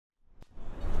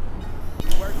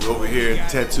Over here at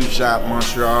the Tattoo Shop,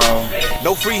 Montreal.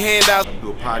 No free handouts.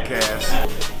 Do a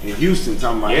podcast in Houston,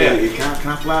 talking about, hey, can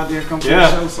I fly out there, come to the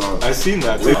show? So I seen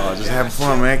that too. Just having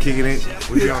fun, man, kicking it.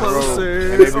 We be on the road,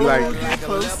 and they be like,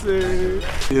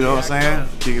 you know what I'm saying?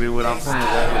 Kicking it with our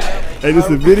friends. Hey, this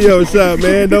is a video shot,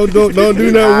 man. Don't do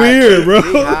nothing weird, bro.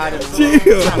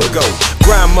 Chill. Go.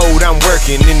 Grind mode, I'm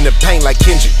working in the paint like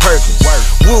Kendrick Perkins.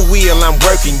 Wood wheel, I'm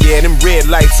working, yeah, them red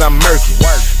lights, I'm murking.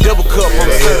 Double cup,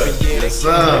 I'm serving, yeah. Yes, sir.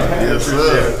 Yes,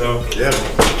 sir. Yeah.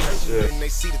 And they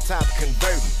see the top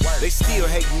converting. They still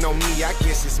hating on me, I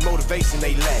guess it's motivation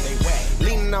they lack.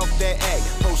 Leaning off that act,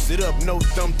 posted up, no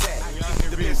thumbtack.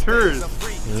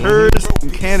 Tours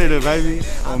in Canada, baby.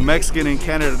 Oh, Mexican in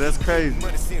Canada, that's crazy.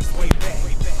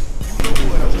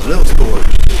 Little story.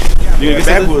 Yeah,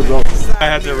 I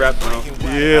had to rap, bro. Yeah. I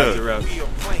had to rap.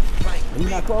 You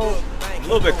not cold? A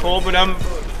little bit cold, but I'm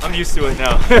used to it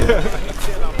now. You're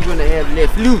gonna have le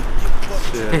flute.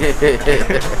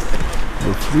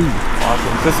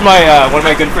 Awesome. This is my one of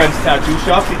my good friend's tattoo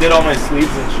shop. He did all my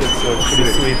sleeves and shit, so it's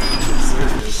pretty sweet.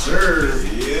 Yes, sir.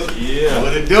 Yeah.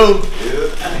 What it do?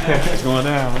 What's going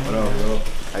on? What up, bro?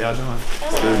 How y'all doing?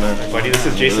 Good, man. Buddy, this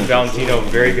is Jason Valentino,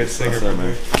 very good singer. What's up,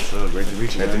 man? What's up? Great to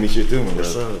meet you. Nice to meet you too, man.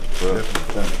 What's up?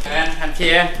 I'm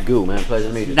here. Good, man. Pleasure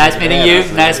to meet you. Nice meeting you.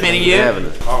 Nice meeting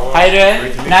you. How you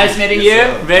doing? Nice meeting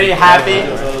you. Very happy.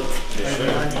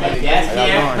 Yes,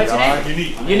 here. What's your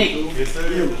name? Unique. Yes, sir.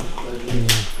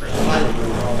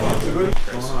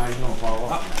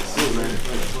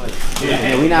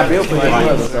 Yeah, we not built for each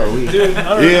other, so we. Yeah,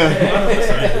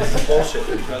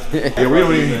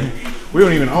 we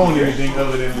don't even own anything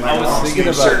other than like. I was thinking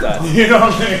about that. You know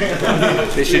what I'm saying?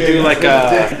 They should do like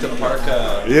a park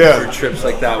for trips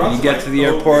like that. When you get to the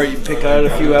airport, you pick out a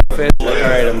few outfits. Like, all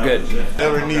right, I'm good.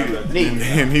 Never needed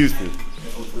in Houston.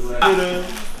 What's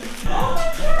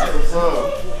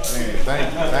up?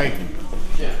 Man, thank you.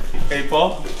 Hey,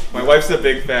 Paul. My wife's a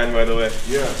big fan, by the way.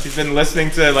 Yeah. She's been listening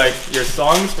to like your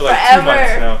songs for like Forever. 2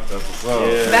 months now. That's what's up.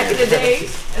 Yeah. Back in the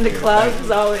days, in the clubs,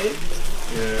 as always.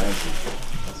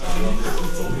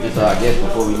 Just I guess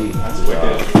before we leave.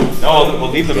 No,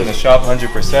 we'll leave them in the shop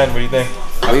 100%. What do you think?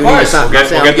 We'll get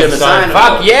them signed.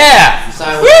 Fuck yeah!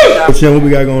 Woo! What we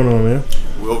got going on, man?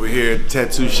 We're over here at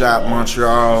Tattoo Shop,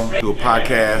 Montreal. Do a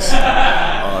podcast.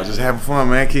 Just having fun,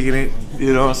 man. Kicking it.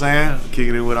 You know what I'm saying?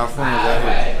 Kicking it with our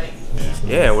friends.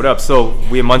 Yeah, what up? So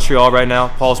we in Montreal right now.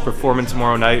 Paul's performing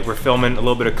tomorrow night. We're filming a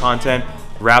little bit of content.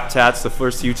 Rap Tats, the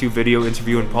first YouTube video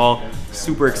interviewing Paul.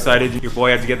 Super excited. Your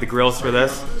boy had to get the grills for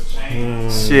this.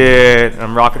 Shit,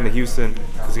 I'm rocking to Houston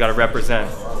because you got to represent.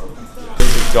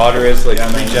 His daughter is like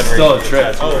 3 generations. Still a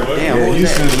trip. Yeah,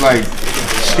 Houston's like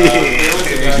shit.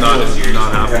 It's not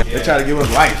happening. They try to give us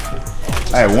life.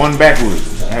 I had one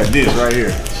backwards. I had this right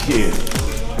here. Shit.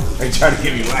 They try to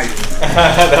give me life.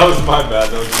 That was my bad.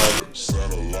 That was my bad.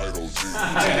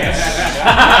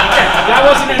 That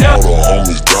wasn't enough. All the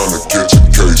homies down to catch a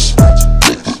case.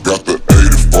 Got the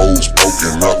 84s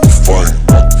poking out the fine.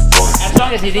 As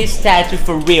long as it is tattoo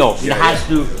for real, it has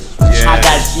to have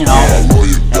that, you know,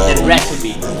 that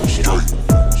recipe.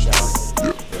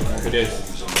 It is.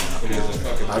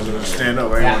 I was gonna stand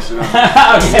up. I ain't gonna sit down.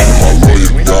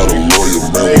 Got a lawyer,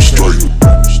 man, straight.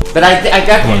 But I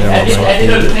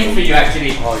did a thing for you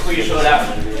actually before you showed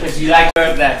up because you like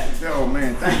that. Oh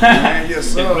man, thank you, man. Yes,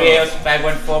 sir. The grills,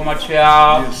 514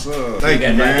 Montreal. Yes, sir. Thank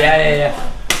you, man. Yeah.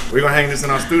 We're gonna hang this in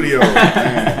our studio.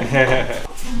 Yeah,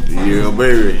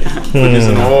 baby. Put this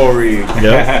in the oil rig.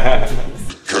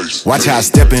 Watch how I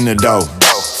step in the door.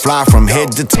 Fly from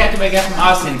head to toe. Tattoo I got from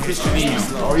Austin, Chris Trevino.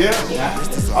 Oh yeah?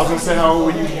 I was gonna say, how old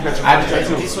were you? You got your first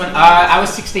tattoo? This one, I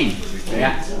was 16.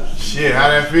 Yeah. Shit, how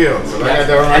that feel? So I got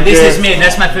that right And this there. is me.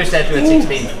 That's my first tattoo at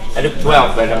 16. I look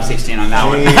 12, but I'm 16 on that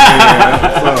one.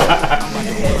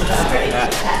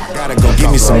 Gotta go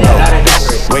give me some dough.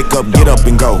 Wake up, get up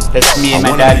and go. That's me and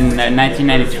my dad in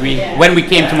 1993 when we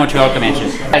came to Montreal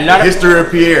Convention. A lot of History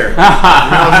of Pierre. You know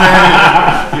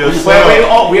what I'm saying?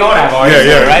 well, we all have ours,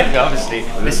 yeah. right? Obviously.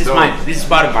 This is mine. This is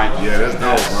part of mine. Yeah, that's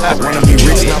dope. I wanna be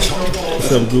rich now.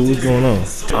 What's up, dude? What's going on?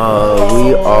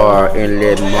 We are in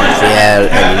Le Montreal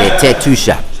Le Tattoo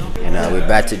Shop, and we're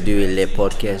about to do le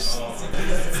podcast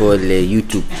for le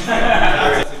YouTube.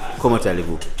 Comment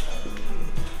allez-vous?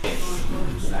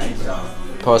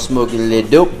 Paul smoking le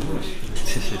dope.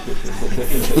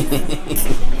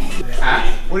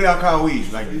 What do y'all call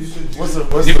weed? Like, what's the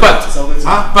Du pot.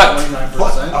 Huh? Pot.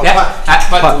 Yeah. Pot.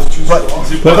 Putt.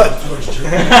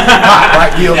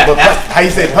 Right, yeah, but putt. How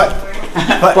you say putt?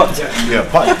 Putt. Yeah,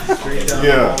 putt.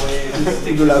 Yeah.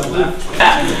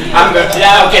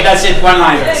 Yeah, okay, that's it. One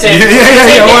line.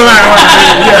 Yeah, one line.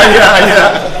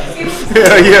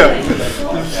 Yeah.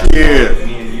 Yeah.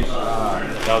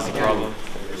 That was the problem.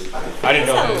 I didn't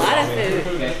know That's a that. lot of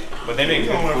food. But they make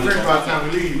good food. By the time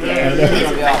we leave, man.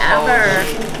 Forever.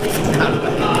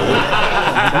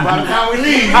 By the time we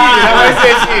leave, that's what I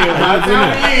said shit. By the time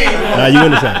we leave, Nah, you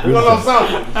in the shot. we're gonna know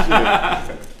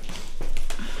something.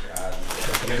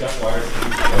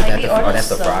 That's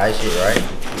the fried shit, right?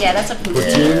 Yeah, that's a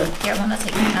poutine. Here, I'm gonna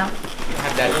take it out.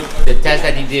 The test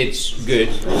that he did is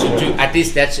good. So at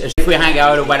least that's if we hang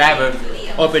out or whatever,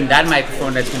 open that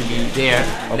microphone that's going to be there,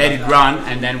 let it run,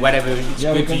 and then whatever it's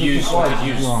good to use, we could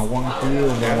use.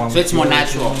 So it's more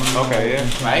natural. Okay,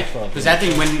 yeah. Right? Because I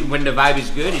think when the vibe is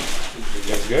good,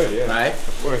 That's good, yeah. right?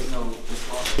 Of course.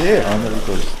 Yeah,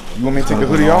 you want me to take the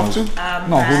hoodie off too?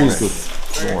 No, hoodie's good.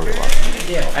 Don't worry about it.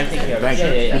 Yeah, I think yeah. I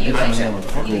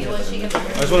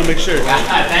just want to make sure.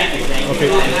 Thank you.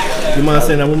 Okay. You mind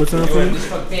saying that one more time for me?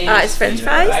 It's French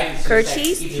fries, curd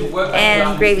cheese,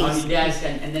 and gravies.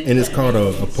 And it's called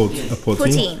a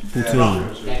poutine.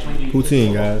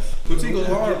 Poutine, guys. Poutine goes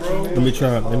hard, bro. Let me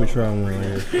try one right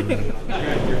here.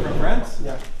 You're from France?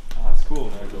 Yeah. Oh, that's cool,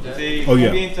 man. Oh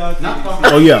yeah.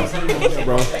 Oh yeah,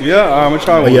 bro. Yeah, I'm gonna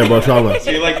try Oh one. yeah, bro. Try one.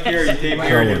 So you like here, you came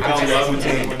here, you found love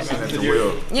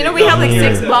poutine. You know we have like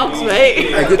 $6, right?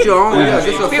 Hey, get your own. Yeah,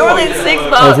 get your We were only $6.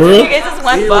 Oh, for real? You guys just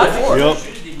 $1.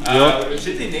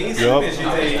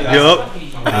 Yup.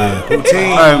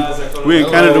 We in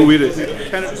Canada with it.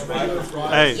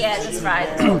 Hey, Yeah, just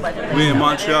fried. we in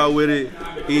Montreal with it.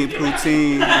 Eating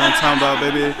poutine. I'm talking about,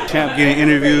 baby. Champ getting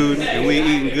interviewed, and we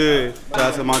eating good. Shout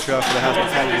out to Montreal for the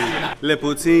hospitality. Le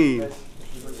poutine.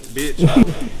 Bitch.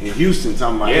 In Houston,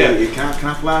 talking about, Yeah. hey, can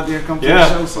I fly out there and come to the Yeah,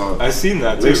 show? So I seen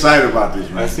that too. we're excited about this,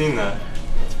 man. I seen that.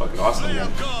 It's fucking awesome,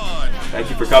 man. Thank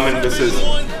you for coming. This is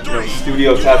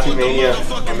Studio Tattoo Mania.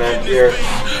 My man here.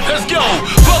 Let's go.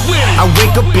 I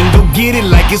wake up and go get it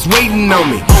like it's waiting on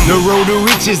me. The road to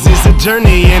riches is a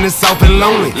journey and it's often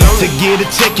lonely. To get a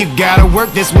check, you gotta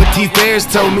work. That's what T. Ferris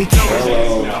told me.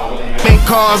 Make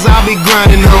cars, I'll be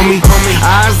grinding, homie.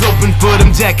 Eyes open for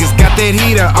them jackets, got that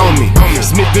heater on me.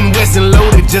 Smith & Wesson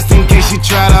loaded just in case you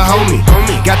try to hold me.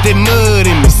 Got that mud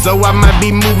in me, so I might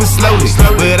be moving slowly.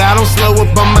 But I don't slow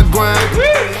up on my grind.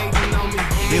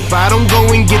 If I don't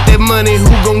go and get that money, who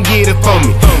gon' get it for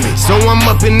me? So I'm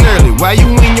up and early, while you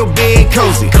in your bed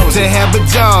cozy. To have a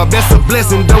job, that's a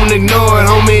blessing, don't ignore it,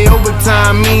 homie.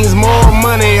 Overtime means more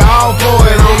money, all for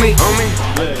it, homie.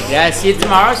 Yeah, see you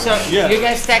tomorrow. So you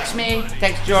guys text me,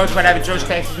 text George, whatever George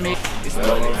texts me.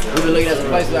 We've been looking at some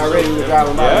places already. We were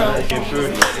driving by. Yeah, good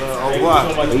food.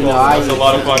 That's a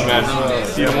lot of fun, man.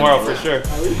 See you tomorrow for sure.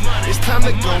 It's time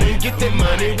to go and get that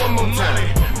money one more time.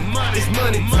 It's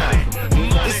money time.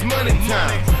 It's money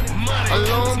time.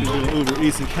 Uber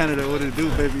Eats in Canada, what it do,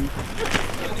 baby?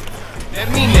 That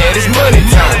mean that it's money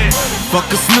time. Fuck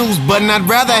a snooze button, I'd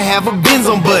rather have a Benz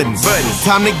on buttons.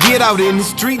 Time to get out in the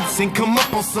streets and come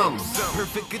up on something.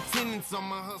 Perfect attendance on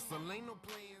my hustle, ain't no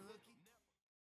playing.